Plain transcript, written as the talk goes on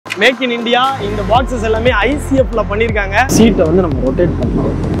Make in India. இந்த boxes எல்லாமே ஐசிஎஃப்ல பண்ணிருக்காங்க. சீட்டை வந்து நம்ம ரொட்டேட்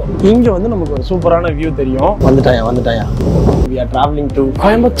பண்ணலாம். இங்க வந்து நமக்கு ஒரு சூப்பரான வியூ தெரியும். வந்துட்டாயா we are traveling to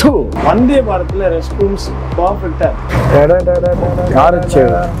Coimbatore. Vande பாரத்ல rest rooms பெர்ஃபெக்ட்டா.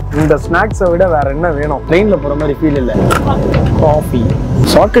 இந்த ஸ்நாக்ஸை விட வேற என்ன வேணும்? ட்ரெயின்ல போற மாதிரி ஃபீல் இல்ல. காஃபி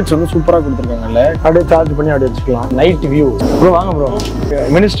சாக்கெட்ஸ் வந்து சூப்பரா கொடுத்துருக்காங்கல்ல, அப்படியே சார்ஜ் பண்ணி அப்படியே வச்சுக்கலாம். Night view. ப்ரோ வாங்க ப்ரோ,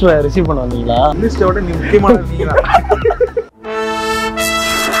 மினிஸ்டரை ரிசீவ் பண்ண வந்தீங்களா? மினிஸ்டரோட நீ முக்கியமான இருக்கீங்களா?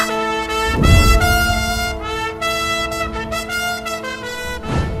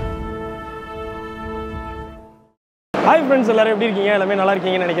 ஹாய் ஃப்ரெண்ட்ஸ், எல்லாரும் எப்படி இருக்கீங்க? எல்லாமே நல்லா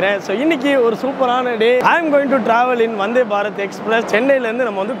இருக்கீங்கன்னு நினைக்கிறேன். ஸோ இன்னைக்கு ஒரு சூப்பரான டே. I am going to travel in Vande Bharat express. சென்னையிலேருந்து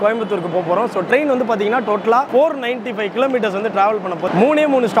நம்ம வந்து கோயம்புத்தூருக்கு போக போகிறோம். ஸோ ட்ரெயின் வந்து பார்த்தீங்கன்னா டோட்டலாக 495 கிலோமீட்டர்ஸ் வந்து ட்ராவல் பண்ண போகிறோம்.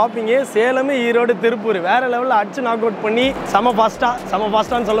 3 ஸ்டாப்பிங்கு, சேலம், ஈரோடு, திருப்பூர். வேற லெவலில் அடிச்சு நாக் அவுட் பண்ணி செம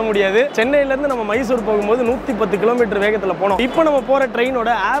ஃபாஸ்ட்டான்னு சொல்ல முடியாது. சென்னையிலேருந்து நம்ம மைசூர் போகும்போது 110 கிலோமீட்டர் வேகத்தில் போனோம். இப்போ நம்ம போகிற ட்ரெயினோட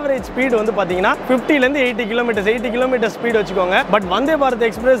ஆவரேஜ் ஸ்பீடு வந்து பார்த்தீங்கன்னா 50லேருந்து 80 கிலோமீட்டர் ஸ்பீடு வச்சுக்கோங்க. But Vande Bharat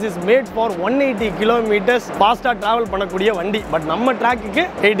express is made for 180 kilometres ஃபாஸ்ட்டாக ட்ராவல் பண்ணக்கூடிய வண்டி. பட் நம்ம ட்ராக்குக்கு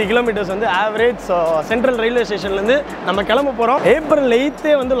 80 கிலோமீட்டர்ஸ் வந்து ஆவரேஜ். சென்ட்ரல் ரயில்வே ஸ்டேஷன்லேருந்து நம்ம கிளம்ப போகிறோம். ஏப்ரல் 8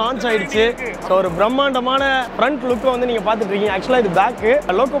 வந்து லான்ச் ஆயிடுச்சு. ஸோ ஒரு பிரம்மாண்டமான ஃப்ரண்ட் லுக்கை வந்து நீங்கள் பார்த்துட்டு இருக்கீங்க. ஆக்சுவலாக இது பேக்கு,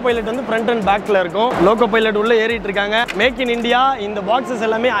 லோக்கோ பைலட் வந்து ஃப்ரண்ட் அண்ட் பேக்கில் இருக்கும். லோக்கோ பைலட் உள்ள ஏறிட்டு இருக்காங்க. Make in India. இந்த பாக்ஸஸ்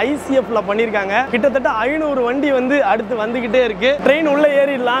எல்லாமே ஐசிஎஃப்ல பண்ணியிருக்காங்க. கிட்டத்தட்ட 500 வண்டி வந்து அடுத்து வந்துகிட்டே இருக்கு. ட்ரெயின் உள்ள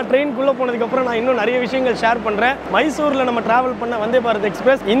ஏறிடலாம். ட்ரெயின்குள்ளே போனதுக்கப்புறம் நான் இன்னும் நிறைய விஷயங்கள் ஷேர் பண்ணுறேன். மைசூரில் நம்ம டிராவல் பண்ண வந்தே பாரத்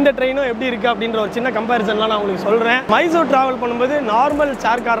எக்ஸ்பிரஸ் இந்த ட்ரெயினும் எப்படி இருக்கு அப்படின்ற ஒரு சின்ன கம்பேரிசன்லாம் நான் உங்களுக்கு சொல்கிறேன். மைசூர் டிராவல் பண்ணும்போது நார்மல்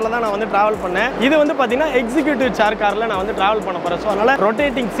சேர் கார்ல தான் நான் வந்து டிராவல் பண்ணேன். இது வந்து பார்த்தீங்கன்னா எக்ஸிக்யூட்டிவ் சேர் கார்ல நான் வந்து டிராவல் பண்ண போறேன். ஸோ அதனால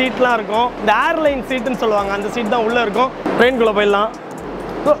ரொட்டேட்டிங் சீட்லாம் இருக்கும். இந்த ஏர்லைன் சீட்டுன்னு சொல்லுவாங்க, அந்த சீட் தான் உள்ள இருக்கும். ட்ரெயின்குள்ள போயிடலாம்.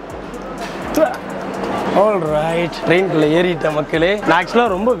 ஆல்ரைட், ட்ரெயின்குள்ள ஏறிட்ட மக்களே. நான்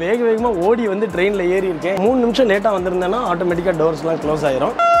ஆக்சுவலாக ரொம்ப வேகமாக ஓடி வந்து ட்ரெயினில் ஏறி இருக்கேன். 3 நிமிஷம் லேட்டாக வந்திருந்தேன்னா ஆட்டோமேட்டிக்காக டோர்ஸ்லாம் க்ளோஸ்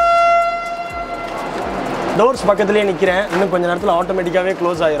ஆயிரும். டோர்ஸ் பக்கத்துலேயே நிற்கிறேன். இன்னும் கொஞ்சம் நேரத்தில் ஆட்டோமேட்டிக்காகவே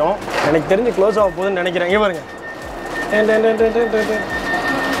க்ளோஸ் ஆயிரும். எனக்கு தெரிஞ்சு க்ளோஸ் ஆக போகுதுன்னு நினைக்கிறேன். இங்கே பாருங்க,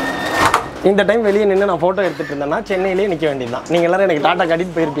 இந்த டைம் வெளியே நின்று நான் ஃபோட்டோ எடுத்துகிட்டு இருந்தேன்னா சென்னையிலேயே நிற்க வேண்டியதுதான். நீங்கள் எல்லாரும் எனக்கு டாட்டா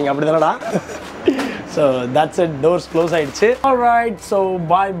காட்டிட்டு போயிருப்பீங்க, அப்படி தானடா? So that's it, doors close ஆயிடுச்சு. Alright, so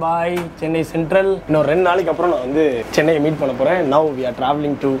bye Chennai central. இன்னும் 2 நாளைக்கு அப்புறம் நான் வந்து சென்னையை மீட் பண்ண போகிறேன். Now we are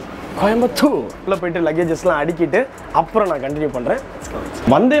travelling to Coimbatore. உள்ள போயிட்டு லக்கேஜஸ்லாம் அடிக்கிட்டு அப்புறம் நான் கண்டினியூ பண்ணுறேன்.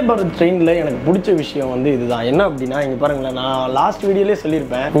 வந்தே பாரத் ட்ரெயினில் எனக்கு பிடிச்ச விஷயம் வந்து இதுதான். என்ன அப்படின்னா, இங்கே பாருங்களேன், நான் லாஸ்ட் வீடியோலேயே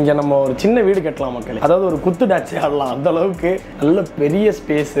சொல்லியிருப்பேன், இங்கே நம்ம ஒரு சின்ன வீடு கட்டலாம் மக்களே. அதாவது ஒரு குத்து டாச்சி ஆடலாம். அந்த அளவுக்கு நல்ல பெரிய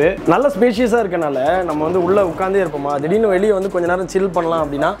ஸ்பேஸு, நல்ல ஸ்பேஷியஸாக இருக்கனால நம்ம வந்து உள்ளே உட்காந்தே இருப்போமா, திடீர்னு வெளியே வந்து கொஞ்சம் நேரம் சில் பண்ணலாம்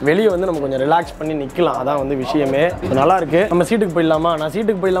அப்படின்னா வெளியே வந்து நம்ம கொஞ்சம் ரிலாக்ஸ் பண்ணி நிற்கலாம். அதான் வந்து விஷயமே. நல்லா இருக்கு. நம்ம சீட்டுக்கு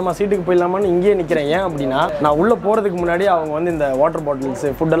போயிடலாமான்னு இங்கேயே நிற்கிறேன். ஏன் அப்படின்னா, நான் உள்ளே போகிறதுக்கு முன்னாடி அவங்க வந்து இந்த வாட்டர் பாட்டில்ஸ்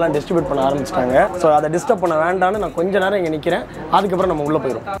ஃபுட்டெல்லாம் டிஸ்ட்ரிபியூட் பண்ண ஆரம்பிச்சிட்டாங்க. ஸோ அதை டிஸ்டர்ப் பண்ண வேண்டாம்னு நான் கொஞ்ச நேரம் இங்கே நிற்கிறேன். அதுக்கப்புறம் நம்ம உள்ள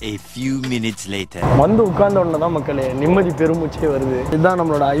போயிடும். A few minutes later. வந்து உட்கார்ந்த உடனே தான் மக்களே நிம்மதி பெருமூச்சே வருது. இதுதான்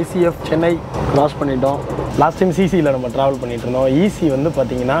நம்மளோட ஐசிஎஃப் சென்னை. கிராஸ் பண்ணிட்டோம். லாஸ்ட் டைம் சிசியில் நம்ம ட்ராவல் பண்ணிட்டு இருந்தோம். ஈசி வந்து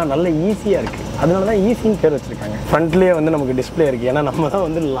பார்த்தீங்கன்னா நல்ல ஈஸியாக இருக்குது. அதனால தான் ஈஸின்னு பேர் வச்சிருக்காங்க. ஃப்ரண்ட்லேயே வந்து நமக்கு டிஸ்பிளே இருக்குது. ஏன்னா நம்ம தான்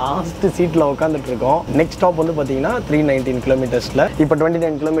வந்து லாஸ்ட் சீட்டில் உட்காந்துட்டு இருக்கோம். நெக்ஸ்ட் ஸ்டாப் வந்து பார்த்தீங்கன்னா 319 கிலோமீட்டர்ஸில் இப்போ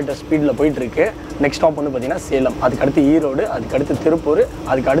 29 கிலோமீட்டர் ஸ்பீடில் போயிட்டு இருக்கு. நெக்ஸ்ட் ஸ்டாப் வந்து பார்த்தீங்கன்னா சேலம், அதுக்கடுத்து ஈரோடு, அதுக்கடுத்து திருப்பூர்,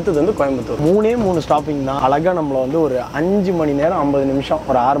 அதுக்கு அடுத்தது வந்து கோயம்புத்தூர். 3 ஸ்டாப்பிங் தான். அழகாக நம்மளை வந்து ஒரு 5 மணி நேரம் 50 நிமிஷம்,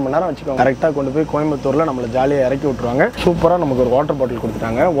 ஒரு 6 மணி நேரம் வச்சுக்கோங்க. கரெக்டாக கொண்டு போய் கோயம்புத்தூரில் நம்மளை ஜாலியாக இறக்கி விட்டுருவாங்க. சூப்பராக நமக்கு ஒரு வாட்டர் பாட்டில்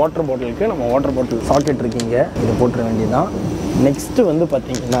கொடுத்துட்டாங்க. வாட்டர் பாட்டிலுக்கு நம்ம வாட்டர் பாட்டில் சாக்கெட் இருக்கீங்க, இதை போட்டுற வேண்டியதான். நெக்ஸ்ட்டு வந்து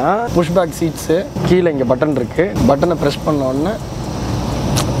பார்த்தீங்கன்னா புஷ்பேக் சீட்ஸு. கீழே இங்கே பட்டன் இருக்குது. பட்டனை ப்ரெஸ் பண்ண உடனே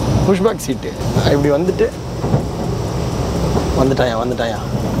புஷ்பேக் சீட்டு இப்படி வந்துட்டு வந்துட்டாயா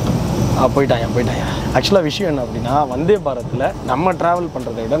போயிட்டாயா. ஆக்சுவலாக விஷயம் என்ன அப்படின்னா, வந்தே பாரத்தில் நம்ம ட்ராவல்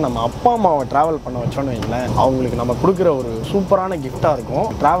பண்ணுறதை விட நம்ம அப்பா அம்மாவை ட்ராவல் பண்ண வச்சோன்னு வைங்களேன், அவங்களுக்கு நம்ம கொடுக்குற ஒரு சூப்பரான கிஃப்டாக இருக்கும்.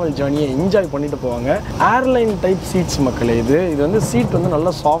 ட்ராவல் ஜேர்னியை என்ஜாய் பண்ணிட்டு போவாங்க. ஏர்லைன் டைப் சீட்ஸ் மக்களே. இது வந்து சீட் வந்து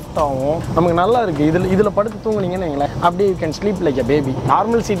நல்லா சாஃப்டாகவும் நமக்கு நல்லா இருக்குது. இதில் படுத்து தூங்குனீங்கன்னு வைங்களேன், அப்படியே you can sleep like a baby.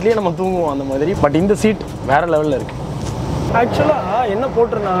 Normal சீட்லேயே நம்ம தூங்குவோம் அந்த மாதிரி. பட் இந்த சீட் வேறு லெவலில் இருக்குது. ஆக்சுவலாக என்ன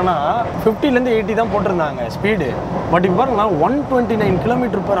போட்டிருந்தாங்கன்னா 50லேருந்து 80 தான் போட்டிருந்தாங்க ஸ்பீடு. பட் இப்போ பாருங்க 129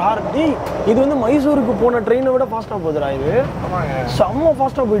 km/h. இது வந்து மைசூருக்கு போன ட்ரெயினை விட ஃபாஸ்ட்டாக போகுதுடா. இது செம்ம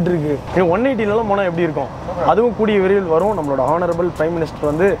ஃபாஸ்ட்டாக போயிட்டு இருக்கு. 180லாம் போனால் எப்படி இருக்கும்? அதுவும் கூடிய விரைவில் வரும். நம்மளோட ஹானரபிள் பிரைம்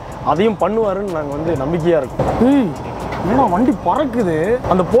மினிஸ்டர் வந்து அதையும் பண்ணுவாருன்னு நாங்கள் வந்து நம்பிக்கையாக இருக்கோம். ஏன்னா வண்டி பறக்குது.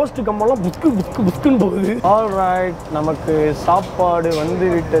 அந்த போஸ்ட் கம்பெல்லாம் புஸ்குன்னு போகுது. ஆல்ரைட், நமக்கு சாப்பாடு வந்து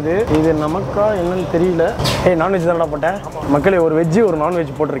விட்டது. இது நமக்கா என்னன்னு தெரியல. நான்வெஜ் தானடா போட்டேன் மக்களே. ஒரு வெஜ்ஜு ஒரு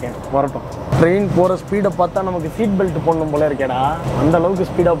நான்வெஜ் போட்டிருக்கேன். வரட்டும். ட்ரெயின் போகிற ஸ்பீடை பார்த்தா நமக்கு சீட் பெல்ட் போடணும் போல இருக்கேடா, அந்த அளவுக்கு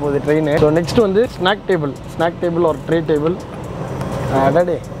ஸ்பீடாக போகுது ட்ரெயின். ஸோ நெக்ஸ்ட் வந்து ஸ்நாக் டேபிள் ஒரு ட்ரே டேபிள்.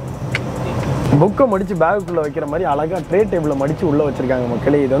 அடடே புக்கை மடித்து பேக்குள்ளே வைக்கிற மாதிரி அழகாக ட்ரே டேபிளில் மடித்து உள்ளே வச்சுருக்காங்க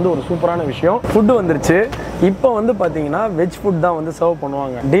மக்களே. இது வந்து ஒரு சூப்பரான விஷயம். ஃபுட்டு வந்துருச்சு. இப்போ வந்து பார்த்தீங்கன்னா வெஜ் ஃபுட் தான் வந்து சர்வ்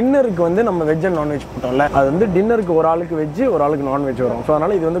பண்ணுவாங்க. டின்னருக்கு வந்து நம்ம வெஜ் அண்ட் நான்வெஜ் போட்டோம்ல, அது வந்து டின்னருக்கு ஒரு ஆளுக்கு வெஜ் ஒரு ஆளுக்கு நான்வெஜ் வரும். ஸோ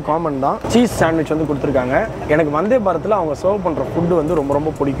அதனால் இது வந்து காமன் தான். சீஸ் சாண்ட்விச் வந்து கொடுத்துருக்காங்க. எனக்கு வந்தே பாரத்தில் அவங்க சர்வ் பண்ணுற ஃபுட்டு வந்து ரொம்ப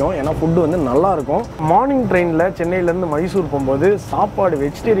ரொம்ப பிடிக்கும். ஏன்னா ஃபுட்டு வந்து நல்லாயிருக்கும். மார்னிங் ட்ரெயினில் சென்னையிலேருந்து மைசூர் போகும்போது சாப்பாடு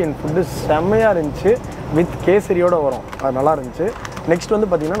வெஜிடேரியன் ஃபுட்டு செம்மையாக இருந்துச்சு. வித் கேசரியோடு வரும். அது நல்லா இருந்துச்சு. நெக்ஸ்ட் வந்து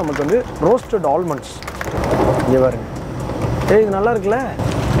பார்த்தீங்கன்னா நமக்கு வந்து ரோஸ்டட் ஆல்மண்ட்ஸ். இங்கே பாருங்க. இது நல்லா இருக்குல்ல.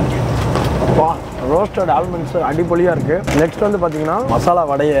 வா, ரோஸ்டட் ஆல்மண்ட்ஸ் அடிப்பொலியாக இருக்குது. நெக்ஸ்ட் வந்து பார்த்தீங்கன்னா மசாலா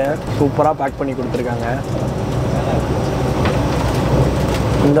வடையை சூப்பராக பேக் பண்ணி கொடுத்துருக்காங்க.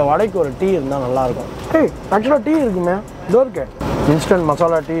 இந்த வடைக்கு ஒரு டீ இருந்தால் நல்லாயிருக்கும். ஆக்சுவலாக டீ இருக்குமே, இதோ இருக்கு. இன்ஸ்டன்ட்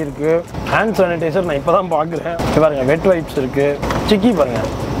மசாலா டீ இருக்குது. ஹேண்ட் சானிடைசர் நான் இப்போ தான் பார்க்குறேன். பாருங்கள், வெட் வைப்ஸ் இருக்குது. சிக்கி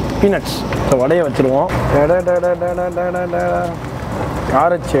பாருங்கள், பீனட்ஸ். ஸோ வடையை வச்சுருவோம்.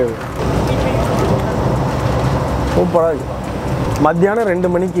 காரச்சேவு சூப்பராக இருக்குது. மத்தியானம் 2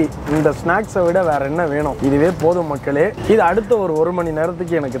 மணிக்கு இந்த ஸ்நாக்ஸை விட வேறு என்ன வேணும்? இதுவே போதும் மக்களே. இது அடுத்த ஒரு 1 மணி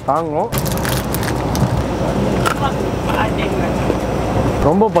நேரத்துக்கு எனக்கு தாங்கும்.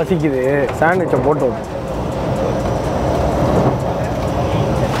 ரொம்ப பசிக்குது. சாண்ட்விச்சை போட்டு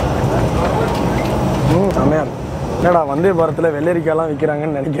செம்மையாக இருக்கும். என்னடா வந்தே பாரத்தில் வெள்ளரிக்காயெல்லாம்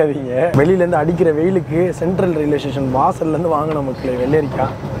விற்கிறாங்கன்னு நினைக்காதீங்க. வெளியிலேருந்து அடிக்கிற வெயிலுக்கு சென்ட்ரல் ரயில்வே ஸ்டேஷன் வாசல்லேருந்து வாங்கின மக்களே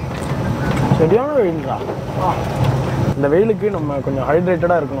வெள்ளரிக்காய். சரியான வெயில்ரா. இந்த வெயிலுக்கு நம்ம கொஞ்சம்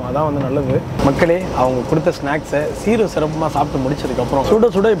ஹைட்ரேட்டடாக இருக்கணும். அதான் வந்து நல்லது மக்களே. அவங்க கொடுத்த ஸ்நாக்ஸை சீரும் சிறப்புமாக சாப்பிட்டு முடிச்சதுக்கப்புறம் சுட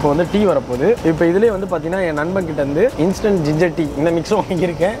சுட இப்போ வந்து டீ வரப்போகுது. இப்போ இதுலேயே வந்து பார்த்தீங்கன்னா என் நண்பன் கிட்ட இருந்து இன்ஸ்டன்ட் ஜிஞ்சர் டீ இந்த மிக்ஸும்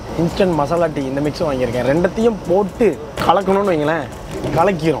வாங்கியிருக்கேன். இன்ஸ்டன்ட் மசாலா டீ இந்த மிக்ஸும் வாங்கியிருக்கேன். ரெண்டத்தையும் போட்டு கலக்கணும்னு வைங்களேன்,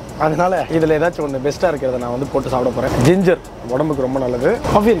 கலக்கிரும். அதனால இதில் ஏதாச்சும் ஒன்று பெஸ்ட்டாக இருக்கிறத நான் வந்து போட்டு சாப்பிட போகிறேன். ஜிஞ்சர் உடம்புக்கு ரொம்ப நல்லது.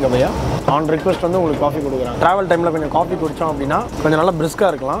 காஃபி இருக்கா பையா? ஆன் ரிக்வெஸ்ட் வந்து உங்களுக்கு காஃபி கொடுக்குறேன். ட்ராவல் டைமில் கொஞ்சம் காஃபி குடித்தோம் அப்படின்னா கொஞ்சம் நல்லா பிரிஸ்காக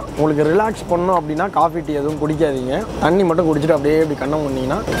இருக்கலாம். உங்களுக்கு ரிலாக்ஸ் பண்ணணும் அப்படின்னா காஃபி டீ எதுவும் குடிக்காதீங்க. தண்ணி மட்டும் குடிச்சிட்டு அப்படியே இப்படி கண்ணை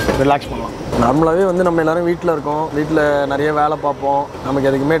பண்ணிங்கன்னா ரிலாக்ஸ் பண்ணலாம். நார்மலாகவே வந்து நம்ம எல்லோரும் வீட்டில் இருக்கோம். வீட்டில் நிறைய வேலை பார்ப்போம். நமக்கு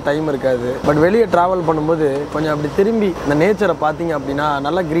எதுக்குமே டைம் இருக்காது. பட் வெளியே ட்ராவல் பண்ணும்போது கொஞ்சம் அப்படி திரும்பி இந்த நேச்சரை பார்த்தீங்க அப்படின்னா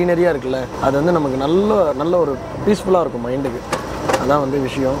நல்லா க்ரீனரியாக இருக்குல்ல, அது வந்து நமக்கு நல்ல ஒரு பீஸ்ஃபுல்லாக இருக்கும் மைண்டுக்கு. அதான் வந்து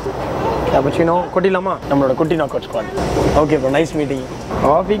விஷயம். கேப்பச்சினோ கொட்டிடலாமா? நம்மளோட குட்டி knock out squad. Okay bro, nice meeting.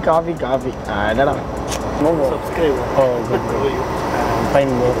 Coffee coffee coffee. என்னடா subscribe. O good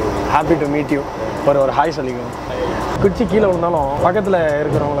fine bro, happy to meet you. ஒரு ஹாய் சொல்லிக்கோங்க. குச்சி கீழே விழுந்தாலும் பக்கத்தில்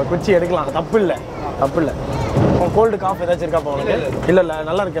இருக்கிறவங்கள குச்சி எடுக்கலாம். தப்பு இல்லை, தப்பு இல்லை. கோல்டு காஃப் ஏதாச்சும் இருக்கா உங்களுக்கு? இல்லை இல்லை,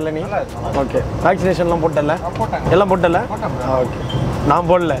 நல்லா இருக்குல்ல நீ? ஓகே. வேக்சினேஷன்லாம் போட்டல? எல்லாம் போட்டல? ஓகே, நான்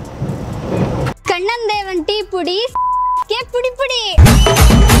போடல. கண்ணந்தேவன் டீ புடி புடி புடி.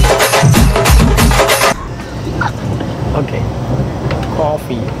 Okay,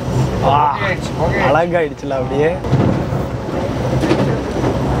 coffee அழகாயிடுச்சுல. அப்படியே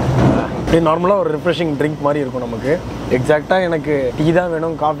நார்மலாக ஒரு ரிஃப்ரெஷிங் ட்ரிங்க் மாதிரி இருக்கும் நமக்கு. எக்ஸாக்டாக எனக்கு டீ தான்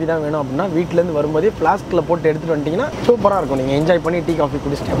வேணும் காஃபி தான் வேணும் அப்படின்னா வீட்டிலேருந்து வரும்போதே ஃப்ளாஸ்கில் போட்டு எடுத்துகிட்டு வந்துட்டிங்கன்னா சூப்பராக இருக்கும். நீங்கள் என்ஜாய் பண்ணி டீ காஃபி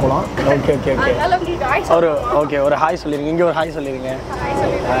குடிச்சிட்டே போகலாம். Okay okay okay. ஒரு ஹாய் சொல்லிடுங்க. இங்கே ஒரு ஹாய் சொல்லிடுங்க.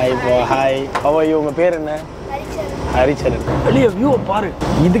 ஹாய் இப்போ ஹாய். ஹவ் உங்கள் பேர் என்ன? ஹரிச்சரன். வெளியே வியூவை பாரு.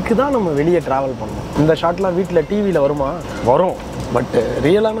 இதுக்கு தான் நம்ம வெளியே ட்ராவல் பண்ணணும். இந்த ஷாட்லாம் வீட்டில் டிவியில் வருமா? வரும், பட்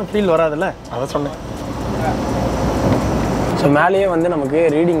ரியலான ஃபீல் வராதுல்ல, அதை சொன்னேன். ஸோ மேலேயே வந்து நமக்கு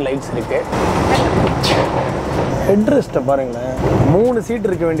ரீடிங் லைட்ஸ் இருக்குது. ஹெட்ரெஸ்ட்டை பாருங்களேன். 3 சீட்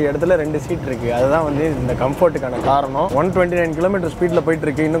இருக்க வேண்டிய இடத்துல 2 சீட் இருக்குது. அதுதான் வந்து இந்த கம்ஃபர்ட்டுக்கான காரணம். 129 கிலோமீட்டர் ஸ்பீடில்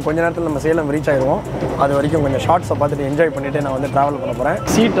போயிட்டுருக்கு. இன்னும் கொஞ்சம் நேரத்தில் நம்ம சேலம் ரீச் ஆயிடுவோம். அது வரைக்கும் கொஞ்சம் ஷார்ட்ஸை பார்த்துட்டு என்ஜாய் பண்ணிவிட்டு நான் வந்து ட்ராவல் பண்ண போகிறேன்.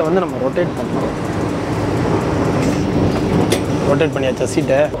 சீட்டை வந்து நம்ம ரொட்டேட் பண்ணலாம். ரொட்டேட் பண்ணியாச்சா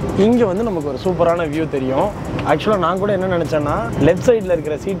சீட்டை? இங்கே வந்து நமக்கு ஒரு சூப்பரான வியூ தெரியும். ஆக்சுவலாக நான் கூட என்ன நினச்சேன்னா லெஃப்ட் சைடில்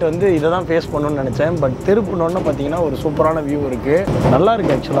இருக்கிற சீட் வந்து இதை தான் ஃபேஸ் பண்ணணும்னு நினச்சேன். பட் திருப்பினோன்னு பார்த்தீங்கன்னா ஒரு சூப்பரான வியூ இருக்குது. நல்லா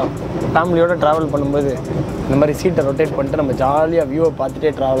இருக்குது. ஆக்சுவலாக ஃபேமிலியோடு ட்ராவல் பண்ணும்போது இந்த மாதிரி சீட்டை ரொட்டேட் பண்ணிட்டு நம்ம ஜாலியாக வியூவை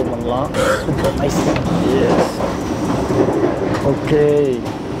பார்த்துட்டே ட்ராவல் பண்ணலாம். Super nice. Okay,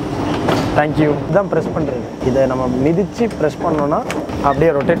 thank you. இதான் ப்ரெஸ் பண்ணுறது. இதை நம்ம மிதித்து ப்ரெஸ் பண்ணோன்னா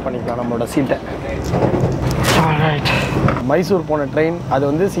அப்படியே ரொட்டேட் பண்ணிக்கலாம் நம்மளோட சீட்டை. மைசூர் போன ட்ரெயின் அது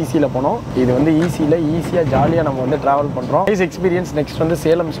வந்து சிசியில் போனோம். இது வந்து ஈஸியில் ஈஸியாக ஜாலியாக நம்ம வந்து ட்ராவல் பண்ணுறோம். Nice experience. நெக்ஸ்ட் வந்து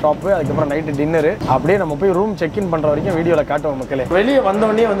சேலம் ஸ்டாப்பு, அதுக்கப்புறம் நைட்டு டின்னரு. அப்படியே நம்ம போய் ரூம் செக்இன் பண்ணுற வரைக்கும் வீடியோவில் காட்டுவோம் மக்களே. வெளியே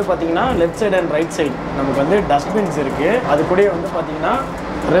வந்தோடனே வந்து பார்த்தீங்கன்னா left side and right side நமக்கு வந்து டஸ்ட்பின்ஸ் இருக்குது. அது கூட வந்து பார்த்தீங்கன்னா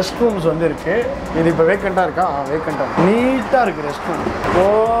ரெஸ்ட் ரூம்ஸ் வந்து இருக்குது. இது இப்போ வேக்கண்ட்டாக இருக்கா? வேக்கண்ட்டாக நீட்டாக இருக்குது ரெஸ்ட் ரூம்.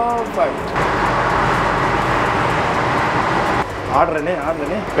 பர்ஃபெக்ட். ஆடுறேனே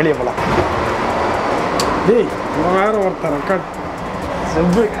வெளியே போகலாம். டேய் வேறு ஒருத்தர் ரெக்கார்ட்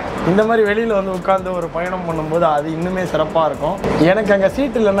செம்பு. இந்த மாதிரி வெளியில் வந்து உட்காந்து ஒரு பயணம் பண்ணும்போது அது இன்னுமே சிறப்பாக இருக்கும். எனக்கு அங்கே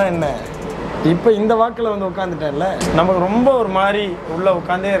சீட் இல்லைன்னா என்ன, இப்போ இந்த வாக்கில் வந்து உட்காந்துட்டேன்ல, நமக்கு ரொம்ப ஒரு மாதிரி உள்ளே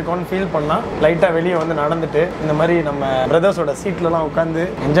உட்காந்தே இருக்கோம்னு ஃபீல் பண்ணால் லைட்டாக வெளியே வந்து நடந்துட்டு இந்த மாதிரி நம்ம பிரதர்ஸோட சீட்லலாம் உட்காந்து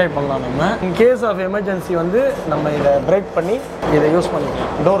என்ஜாய் பண்ணலாம். நம்ம இன் கேஸ் ஆஃப் எமர்ஜென்சி வந்து நம்ம இதை பிரேக் பண்ணி இதை யூஸ்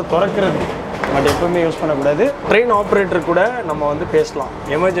பண்ணிக்கலாம். டோர் திறக்கிறது பட் எப்பவுமே யூஸ் பண்ணக்கூடாது. ட்ரெயின் ஆப்ரேட்டர் கூட நம்ம வந்து பேசலாம்.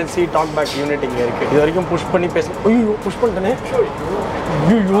 எமர்ஜென்சி டாக் பேக் யூனிட் இங்கே இருக்குது. இது வரைக்கும் புஷ் பண்ணி பேசலாம். ஐயோ புஷ் பண்ணிட்டேனே.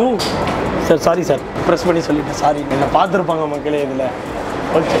 ஐயோ சார் சாரி சார், ப்ரெஸ் பண்ணி சொல்லிட்டேன் சாரி. என்ன பார்த்துருப்பாங்க மக்களே இதில்.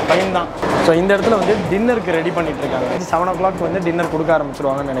 ஓகே ஃபைன் தான். ஸோ இந்த இடத்துல வந்து டின்னருக்கு ரெடி பண்ணிட்டு இருக்காங்க. 7 o'clock வந்து டின்னர் கொடுக்க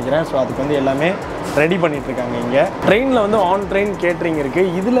ஆரம்பிச்சிருவாங்கன்னு நினைக்கிறேன். ஸோ அதுக்கு வந்து எல்லாமே ரெடி பண்ணிட்டு இருக்காங்க. இங்கே ட்ரெயினில் வந்து ஆன் ட்ரெயின் கேட்ரிங் இருக்குது.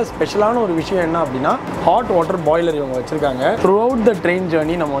 இதில் ஸ்பெஷலான ஒரு விஷயம் என்ன அப்படின்னா ஹாட் வாட்டர் பாய்லர் இவங்க வச்சிருக்காங்க. Through out the train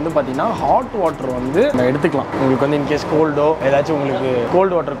journey நம்ம வந்து பார்த்தீங்கன்னா ஹாட் வாட்டர் வந்து எடுத்துக்கலாம். உங்களுக்கு வந்து இன்கேஸ் கோல்டோ ஏதாச்சும் உங்களுக்கு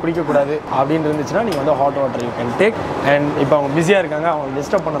கோல்டு வாட்டர் குடிக்கக்கூடாது அப்படின்னு இருந்துச்சுன்னா நீங்கள் வந்து hot water you can take. And இப்போ அவங்க பிஸியாக இருக்காங்க, அவங்க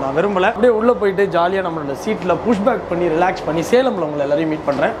டிஸ்டர்ப் பண்ண நான் விரும்பலை. அப்படியே உள்ளே போயிட்டு ஜாலியாக நம்மளோட சீட்டில் புஷ் பேக் பண்ணி ரிலாக்ஸ் பண்ணி சேலமில் உங்களை எல்லாரையும் மீட்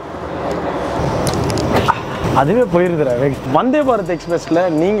பண்ணுறேன். அதுவே போயிருதுரா. வந்தே பாரத் எக்ஸ்பிரஸில்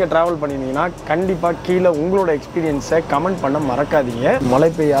நீங்கள் ட்ராவல் பண்ணியிருந்தீங்கன்னா கண்டிப்பாக கீழே உங்களோட எக்ஸ்பீரியன்ஸை கமெண்ட் பண்ண மறக்காதீங்க. மழை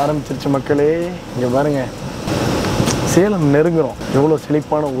பெய்ய ஆரம்பிச்சிருச்சு மக்களே. இங்கே பாருங்கள், சேலம் நெருங்குறோம். எவ்வளோ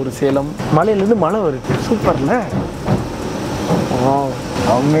செழிப்பான ஒரு சேலம். மலையிலேருந்து மழை வருது. சூப்பர்ல.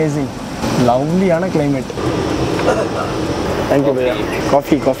 Amazing, லவ்லியான climate. தேங்க்யூ பையா.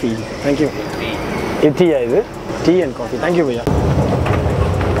 Coffee coffee thank you. இது டீயா? இது tea and coffee. Thank you Bhaiya.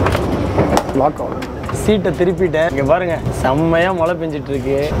 Lock ஆகும். சீட்டை திருப்பிட்டேன். இங்கே பாருங்க, செம்மையாக மழை பெஞ்சிட்டு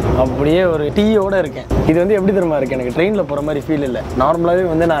இருக்கு. அப்படியே ஒரு டீயோட இருக்கேன். இது வந்து எப்படி தெரியுமா இருக்கு, எனக்கு ட்ரெயினில் போகிற மாதிரி ஃபீல் இல்லை. நார்மலாகவே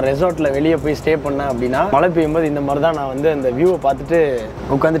வந்து நான் ரெசார்ட்டில் வெளியே போய் ஸ்டே பண்ணேன் அப்படின்னா மழை பெய்யும்போது இந்த மாதிரி தான் நான் வந்து அந்த வியூவை பார்த்துட்டு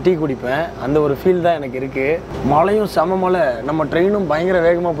உட்காந்து டீ குடிப்பேன். அந்த ஒரு ஃபீல் தான் எனக்கு இருக்குது. மழையும் செம மழை, நம்ம ட்ரெயினும் பயங்கர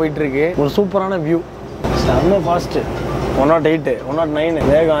வேகமாக போயிட்டு இருக்கு. ஒரு சூப்பரான வியூ, செம்ம ஃபாஸ்ட்டு. 108 109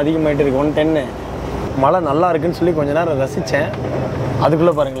 வேகம் அதிகமாகிட்டு இருக்கு. 110. மழை நல்லா இருக்குன்னு சொல்லி கொஞ்ச நேரம் ரசித்தேன்.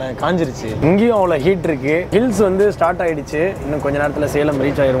 அதுக்குள்ளே பாருங்களேன் காஞ்சிருச்சு. இங்கேயும் அவ்வளோ ஹீட் இருக்குது. ஹில்ஸ் வந்து ஸ்டார்ட் ஆகிடுச்சு. இன்னும் கொஞ்சம் நேரத்தில் சேலம்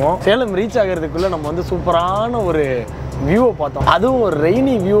ரீச் ஆகிடுவோம். சேலம் ரீச் ஆகிறதுக்குள்ளே நம்ம வந்து சூப்பரான ஒரு வியூவை பார்த்தோம். அதுவும் ஒரு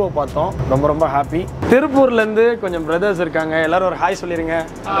ரெய்னி வியூவை பார்த்தோம். ரொம்ப ரொம்ப ஹாப்பி. திருப்பூர்லேருந்து கொஞ்சம் பிரதர்ஸ் இருக்காங்க. எல்லாரும் ஒரு ஹாய் சொல்லிடுங்க.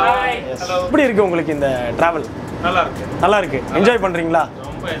 எப்படி இருக்குது உங்களுக்கு இந்த ட்ராவல்? நல்லா இருக்கு. நல்லா இருக்குது. என்ஜாய் பண்ணுறீங்களா?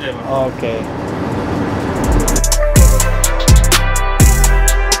 ரொம்ப enjoy. Okay.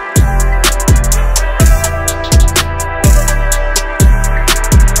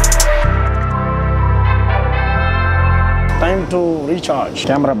 Time to recharge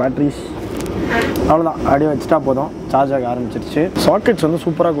camera batteries. அவ்வளோதான், அப்படியே வச்சுட்டா போதும். சார்ஜ் ஆக ஆரம்பிச்சிருச்சு. சாக்கெட்ஸ் வந்து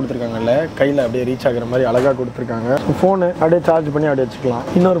சூப்பராக கொடுத்துருக்காங்கல்ல, கையில் அப்படியே ரீச் ஆகிற மாதிரி அழகாக கொடுத்துருக்காங்க. ஃபோனு அப்படியே சார்ஜ் பண்ணி அப்படியே வச்சுக்கலாம்.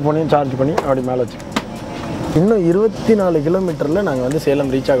 இன்னொரு ஃபோனையும் சார்ஜ் பண்ணி அப்படி மேலே வச்சுக்கலாம். இன்னும் 24 கிலோமீட்டரில் நாங்கள் வந்து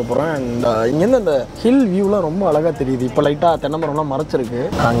சேலம் ரீச் ஆக போகிறோம். அண்ட் இங்கேருந்து அந்த ஹில் வியூலாம் ரொம்ப அழகாக தெரியுது. இப்போ லைட்டாக தென்னை மரம்லாம் மறைச்சிருக்கு.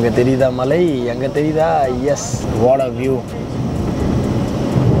 அங்கே தெரியுதா மலை, அங்கே தெரியுதா? S, what a view.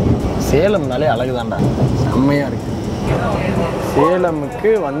 சேலம்னாலே அழகுதான்டா, செம்மையாக இருக்குது. சேலமுக்கு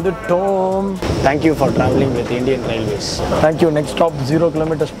வந்துட்டோம். Thank you for travelling with Indian railways. Thank you. Next stop 0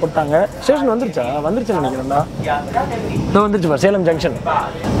 kilometers போட்டாங்க. ஸ்டேஷன் வந்துருச்சா? வந்துருச்சுன்னு நினைக்கிறேன்டா. இதோ வந்துருச்சு பார், சேலம் ஜங்ஷன்.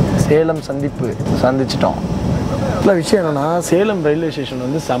 சேலம் சந்திச்சிட்டோம். இல்லை விஷயம் என்னென்னா, சேலம் ரயில்வே ஸ்டேஷன்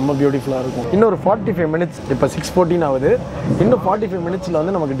வந்து செம்ம பியூட்டிஃபுல்லாக இருக்கும். இன்னொரு 45 minutes, இப்போ 6:14 ஆகுது. இன்னும் 45 minutesல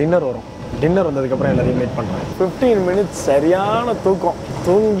வந்து நமக்கு டின்னர் வரும். டின்னர் வந்ததுக்கப்புறம் எல்லாரையும் மீட் பண்ணுறேன். 15 minutes சரியான தூக்கம்.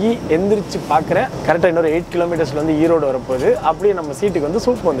 தூங்கி எந்திரிச்சு பார்க்குறேன். கரெக்டாக இன்னொரு 8 kilometers வந்து ஈரோடு வரப்போகுது. அப்படியே நம்ம சீட்டுக்கு வந்து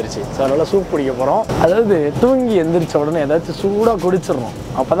சூப் வந்துருச்சு. ஸோ அதனால் சூப் குடிக்க போகிறோம். அதாவது தூங்கி எந்திரிச்ச உடனே ஏதாச்சும் சூடாக குடிச்சிடணும்.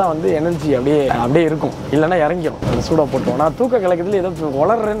 அப்போ தான் வந்து எனர்ஜி அப்படியே இருக்கும். இல்லைன்னா இறங்கிடும். அது சூடாக போட்டுவோம். நான் தூக்க கலக்கத்தில் ஏதோ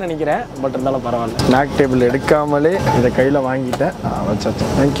வளர்றேன்னு நினைக்கிறேன். பட் இருந்தாலும் பரவாயில்ல. ஸ்நாக் டேபிள் எடுக்காமலே இதை கையில் வாங்கிட்டேன். வச்சாச்சு.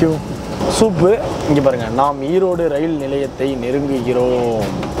 தேங்க்யூ. சூப்பு இங்கே பாருங்கள். நாம் ஈரோடு ரயில் நிலையத்தை நெருங்குகிறோம்.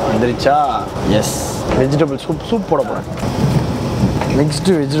 வந்துருச்சா? எஸ். வெஜிடபிள் சூப் போட போகிறேன்.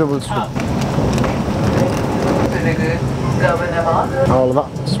 Mixed vegetable soup. அவ்வளோதான்.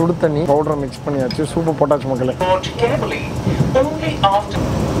 சுடு தண்ணி பவுடரை மிக்ஸ் பண்ணியாச்சு. சூப்பு போட்டாச்சு மக்களே.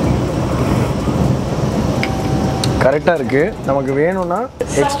 கரெக்டாக இருக்குது. நமக்கு வேணும்னா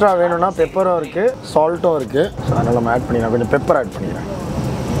எக்ஸ்ட்ரா வேணும்னா பெப்பரும் இருக்குது, சால்ட்டும் இருக்குது. ஸோ அதனால் நம்ம ஆட் பண்ணிக்கலாம். கொஞ்சம் பெப்பர் ஆட் பண்ணிக்கிறேன்.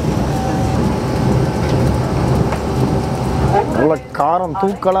 நல்ல காரம்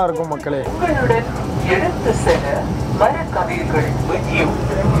தூக்கலாக இருக்கும் மக்களே.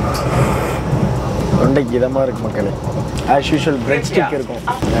 தொண்டைக்கு இதமாக இருக்கு மக்களே. ஆஸ் யூஷுவல் பிரெட் ஸ்டிக் இருக்கும்.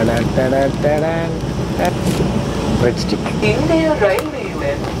 பிரெட் ஸ்டிக்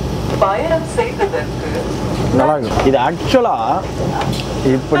நல்லா இருக்கும். இது ஆக்சுவலாக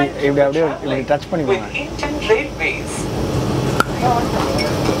இப்படி அப்படியே டச் பண்ணிக்கோங்க.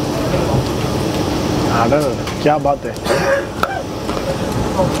 क्या बात है.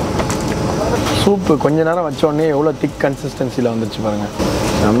 சூப்பு கொஞ்ச நேரம் வச்சோடனே எவ்வளோ திக் கன்சிஸ்டன்சியில் வந்துருச்சு பாருங்கள்.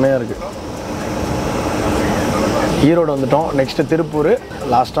 செம்மையாக இருக்குது. ஈரோடு வந்துட்டோம். நெக்ஸ்ட்டு திருப்பூர்,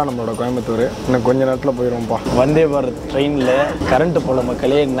 லாஸ்ட்டாக நம்மளோட கோயம்புத்தூர். இன்னும் கொஞ்சம் நேரத்தில் போயிடுவோம்ப்பா. வந்தே பாரத் ட்ரெயினில் கரண்ட்டு போல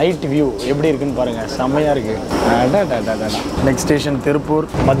மக்களே, நைட் வியூ எப்படி இருக்குன்னு பாருங்கள், செம்மையாக இருக்குது. Next station Tiruppur.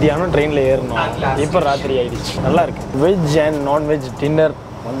 மத்தியானம் ட்ரெயினில் ஏறணும், இப்போ ராத்திரி ஆகிடுச்சு. நல்லா இருக்குது. வெஜ் அண்ட் நான்வெஜ் டின்னர்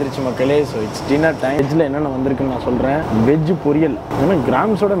வந்துருச்சு மக்களே. So it's dinner time. வெஜ்ஜில் என்னென்ன வந்திருக்குன்னு நான் சொல்கிறேன். வெஜ் பொரியல், இன்னும்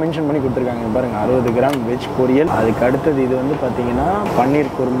கிராம்ஸோட மென்ஷன் பண்ணி கொடுத்துருக்காங்க பாருங்கள். 60 கிராம் வெஜ் பொரியல். அதுக்கு அடுத்தது இது வந்து பார்த்தீங்கன்னா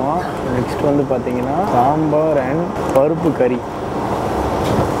பன்னீர் குருமா. நெக்ஸ்ட் வந்து பார்த்தீங்கன்னா சாம்பார் அண்ட் பருப்பு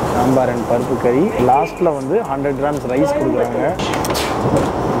கறி. லாஸ்ட்டில் வந்து 100 கிராம்ஸ் ரைஸ் கொடுக்குறாங்க.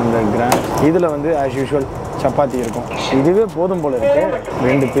 100 கிராம். இதில் வந்து ஆஸ் யூஷுவல் சப்பாத்தி இருக்கும். இதுவே போதும் போல இருக்கு.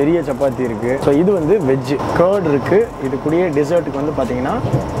 2 பெரிய சப்பாத்தி இருக்கு. ஸோ இது வந்து வெஜ். கர்ட் இருக்கு. இது கூடயே டெசர்ட்டுக்கு வந்து பார்த்தீங்கன்னா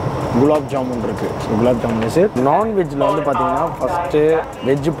குலாப் ஜாமுன் இருக்கு. So gulab jamun dessert. நான்வெஜ்ஜில் வந்து பார்த்தீங்கன்னா ஃபஸ்ட்டு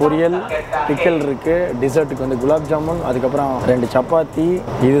வெஜ் பொரியல், பிக்கல் இருக்கு. டெசர்ட்டுக்கு வந்து குலாப் ஜாமுன், அதுக்கப்புறம் 2 சப்பாத்தி.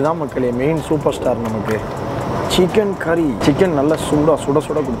 இதுதான் மக்களே மெயின் சூப்பர் ஸ்டார் நமக்கு. சிக்கன் கறி. சிக்கன் நல்லா சுட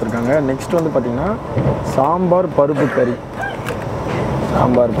கொடுத்துருக்காங்க. நெக்ஸ்ட் வந்து பார்த்தீங்கன்னா சாம்பார் பருப்பு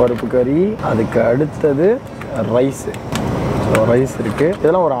கறி. அதுக்கு அடுத்தது ரைஸு. ஸோ ரைஸ் இருக்குது.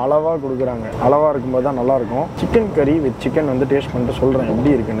 இதெல்லாம் ஒரு அளவாக கொடுக்குறாங்க. அளவாக இருக்கும்போது தான் நல்லாயிருக்கும். சிக்கன் கறி வித் சிக்கன் வந்து டேஸ்ட் பண்ணிட்டு சொல்கிறேன்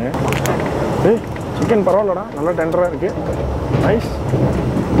எப்படி இருக்குன்னு. சிக்கன் பரவாயில்லடா, நல்லா டெண்டராக இருக்குது.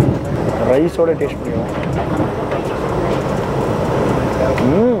 ரைஸோட டேஸ்ட் பண்ணிடுவோம்.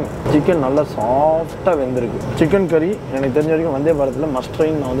 சிக்கன் நல்லா சாஃப்டாக வெந்திருக்கு. சிக்கன் கறி எனக்கு தெரிஞ்ச வரைக்கும் வந்தே பாரத்தில் மஸ்ட்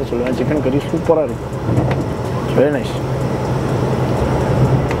ட்ரைன்னு நான் வந்து சொல்லுவேன். சிக்கன் கறி சூப்பராக இருக்குது. Very nice.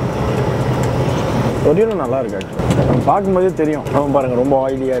 பொரியலும் நல்லா இருக்கு. ஆக்சுவலி நம்ம பார்க்கும்போதே தெரியும். நம்ம பாருங்கள், ரொம்ப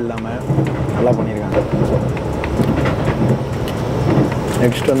ஆயிலியாக இல்லாமல் நல்லா பண்ணியிருக்காங்க.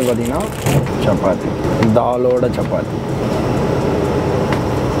 நெக்ஸ்ட் வந்து பார்த்தீங்கன்னா சப்பாத்தி, தாலோட சப்பாத்தி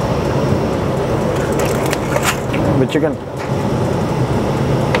வித் சிக்கன்.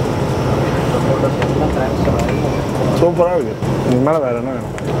 சூப்பராக இருக்குது. இதுக்கு மேலே வேறு என்ன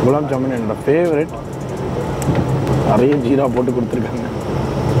வேணும்? குலாப் ஜாமுன் என்னோட ஃபேவரட். நிறைய ஜீரா போட்டு கொடுத்துருக்காங்க.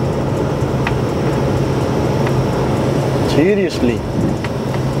 சீரியஸ்லி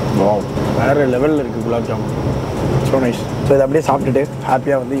வாவ், வேறு லெவலில் இருக்குது gulab jamun. So nice. So இதை அப்படியே சாப்பிட்டுட்டு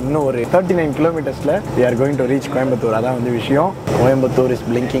ஹாப்பியாக வந்து இன்னும் ஒரு 39 கிலோமீட்டர்ஸில் we are going to reach Coimbatore. அதான் வந்து விஷயம். Coimbatore is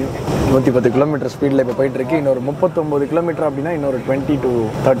blinking. 110 கிலோமீட்டர் ஸ்பீடில் இப்போ போயிட்டுருக்கு. இன்னொரு 39 கிலோமீட்டர் அப்படின்னா இன்னொரு 20 to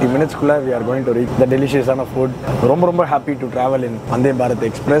 30 மினிட்ஸ்க்குள்ளே we are going to reach the delicious-ஆன food. ரொம்ப happy to travel in Vande Bharat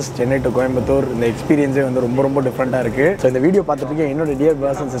express Chennai to Coimbatore. இந்த எக்ஸ்பீரியன்ஸே வந்து ரொம்ப டிஃப்ரெண்ட்டாக இருக்குது. ஸோ இந்த வீடியோ பார்த்துட்டு என்னோட டியர்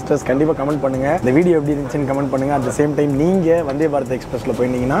பிரதர்ஸ் அண்ட் சிஸ்டர்ஸ் கண்டிப்பாக கமெண்ட் பண்ணுங்கள். இந்த வீடியோ எப்படி இருந்துச்சுன்னு கமெண்ட் பண்ணுங்கள். அட் த சேம் டைம் நீங்கள் வந்தே பாரத் எக்ஸ்பிரஸில்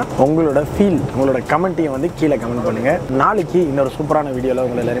போயிருந்தீங்கன்னா உங்களோட ஃபீல், உங்களோட கமெண்ட்டையும் வந்து கீழே கமெண்ட் பண்ணுங்கள். நாளைக்கு இன்னொரு சூப்பரான வீடியோவில்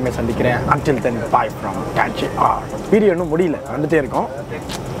உங்களை எல்லாருமே சந்திக்கிறேன். until then bye from Catch R. Video இன்னும் முடியல, வந்துட்டே இருக்கோம்.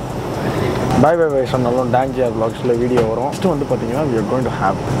 பை சொன்னாலும் டான்ஜியா vlogsல வீடியோ வரும். ஃபஸ்ட்டு வந்து பார்த்தீங்கன்னா we are going to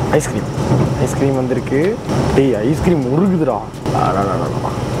have ice cream வந்திருக்கு. ஐஸ்கிரீம் உருகுதுடா.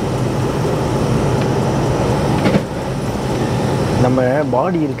 நம்ம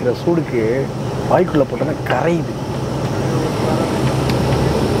பாடி இருக்கிற சூடுக்கு வாய்க்குள்ளே போட்டோன்னா கரையுது.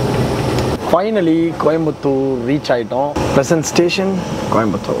 ஃபைனலி கோயம்புத்தூர் ரீச் ஆகிட்டோம். Present station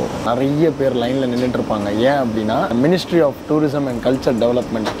Coimbatore. நிறைய பேர் லைனில் நின்றுட்டுருப்பாங்க. ஏன் அப்படின்னா ministry of tourism and culture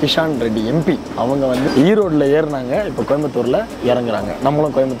development Kisan Reddy MP அவங்க வந்து ஈரோடில் ஏறினாங்க. இப்போ கோயம்புத்தூரில் இறங்குறாங்க.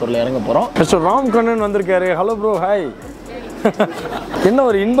 நம்மளும் கோயம்புத்தூரில் இறங்க போகிறோம். மிஸ்டர் ராம்கண்ணன் வந்திருக்காரு. Hello bro, hi. என்ன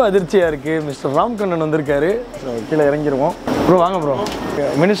ஒரு இன்ப அதிர்ச்சியாக இருக்குது. மிஸ்டர் ராம்கண்ணன் வந்திருக்காரு. கீழே இறங்கிடுவோம். ப்ரோ வாங்க ப்ரோ.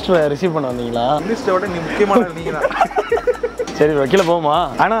 மினிஸ்டரை ரிசீவ் பண்ண வந்தீங்களா? மினிஸ்டரோட நீ முக்கியமான இருந்தீங்களா? சரி ப்ரோ, கீழே போமா.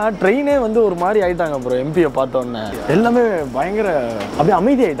 ஆனால் ட்ரெயினே வந்து ஒரு மாதிரி ஆயிட்டாங்க ப்ரோ. எம்பியை பார்த்தோன்னே எல்லாமே பயங்கர அப்படியே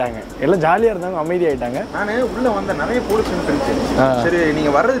அமைதி ஆயிட்டாங்க. எல்லாம் ஜாலியாக இருந்தாங்க, அமைதி ஆயிட்டாங்க. நான் உள்ள வந்த நிறைய போலீஸ் இருந்துச்சு. சரி,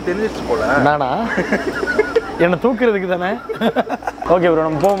 நீங்க வர்றது தெரிஞ்சிச்சு போல. நானா என்னை தூக்குறதுக்கு தானே? ஓகே ப்ரோ,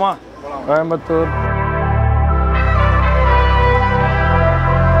 நம்ம போமா கோயம்புத்தூர்.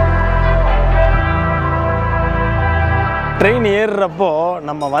 ட்ரெயின் ஏறுறப்போ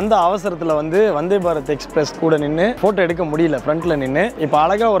நம்ம வந்த அவசரத்தில் வந்து வந்தே பாரத் எக்ஸ்பிரஸ் கூட நின்று ஃபோட்டோ எடுக்க முடியல. ஃப்ரண்ட்டில் நின்று இப்போ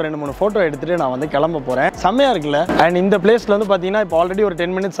அழகாக ஒரு 2-3 ஃபோட்டோ எடுத்துகிட்டு நான் வந்து கிளம்ப போகிறேன். செம்மையாக இருக்குல்ல. அண்ட் இந்த பிளேஸில் வந்து பார்த்தீங்கன்னா இப்போ ஆல்ரெடி ஒரு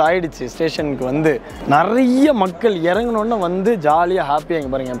 10 மினிட்ஸ் ஆகிடுச்சு ஸ்டேஷனுக்கு வந்து. நிறைய மக்கள் இறங்கினோன்னு வந்து ஜாலியாக ஹாப்பியாக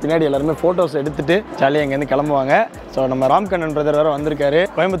இங்கே பாருங்கள். பின்னாடி எல்லாருமே ஃபோட்டோஸ் எடுத்துகிட்டு ஜாலியாக இங்கேருந்து கிளம்புவாங்க. ஸோ நம்ம ராம்கண்ணன் பிரதர் வேறு வந்திருக்காரு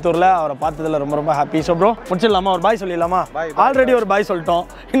கோயம்புத்தூரில். அவரை பார்த்ததில் ரொம்ப ஹாப்பி. So bro முடிச்சிடலாமா? ஒரு பாய் சொல்லிடலாமா? ஆல்ரெடி ஒரு பாய் சொல்லிட்டோம்,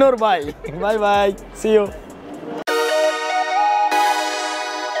 இன்னொரு பாய். பாய் see you.